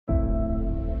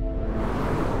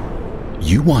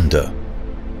You wonder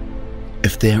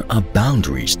if there are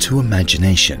boundaries to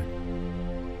imagination.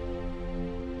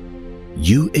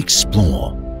 You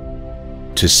explore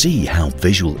to see how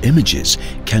visual images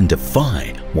can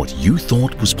defy what you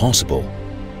thought was possible.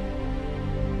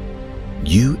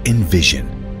 You envision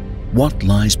what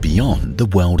lies beyond the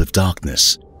world of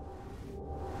darkness.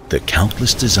 The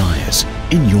countless desires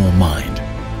in your mind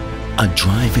are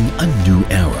driving a new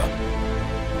era.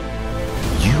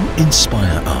 You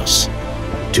inspire us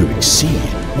to exceed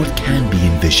what can be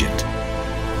envisioned.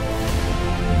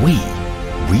 We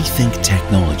rethink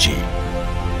technology,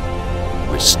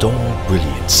 restore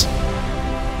brilliance,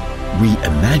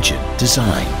 reimagine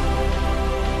design,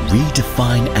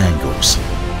 redefine angles,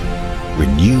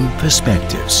 renew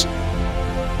perspectives.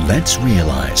 Let's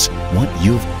realize what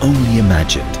you've only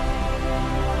imagined.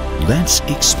 Let's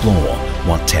explore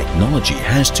what technology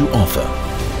has to offer.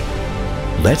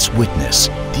 Let's witness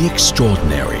the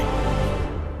extraordinary.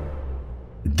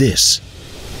 This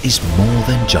is more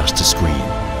than just a screen.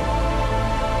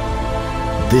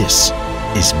 This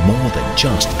is more than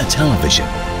just a television.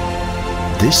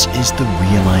 This is the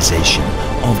realization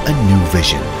of a new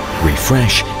vision.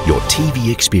 Refresh your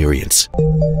TV experience.